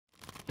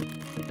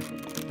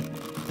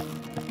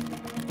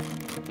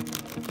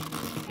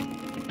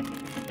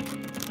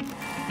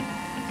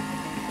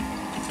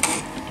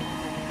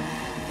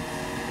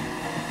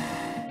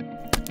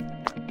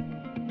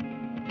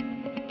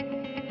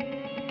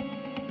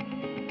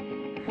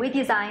We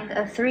designed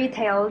a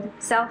three-tailed,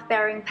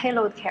 self-bearing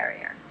payload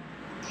carrier.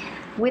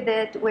 With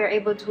it, we're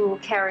able to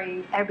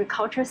carry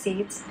agriculture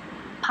seeds,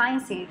 pine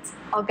seeds,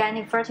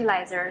 organic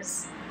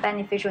fertilizers,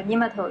 beneficial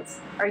nematodes,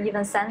 or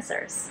even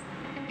sensors.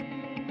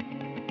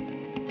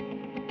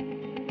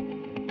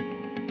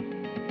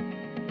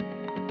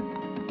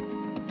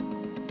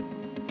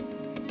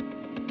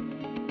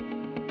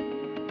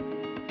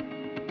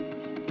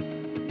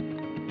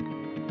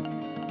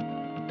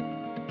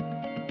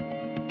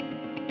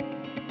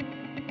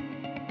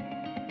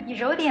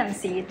 Rhodium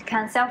seed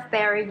can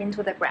self-bury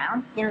into the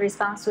ground in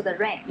response to the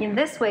rain. In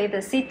this way,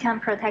 the seed can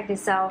protect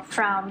itself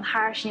from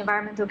harsh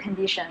environmental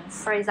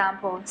conditions, for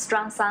example,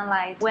 strong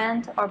sunlight,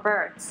 wind, or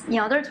birds. In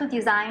order to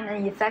design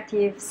an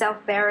effective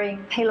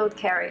self-burying payload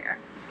carrier,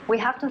 we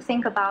have to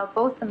think about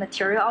both the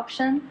material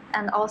option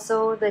and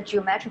also the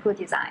geometrical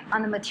design.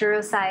 On the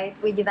material side,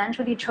 we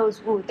eventually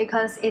chose wood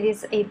because it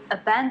is an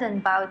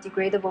abundant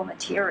biodegradable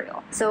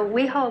material. So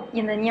we hope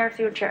in the near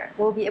future,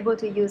 we'll be able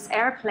to use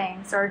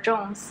airplanes or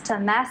drones to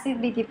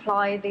massively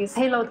deploy this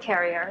payload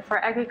carrier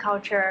for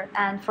agriculture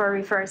and for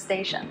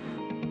reforestation.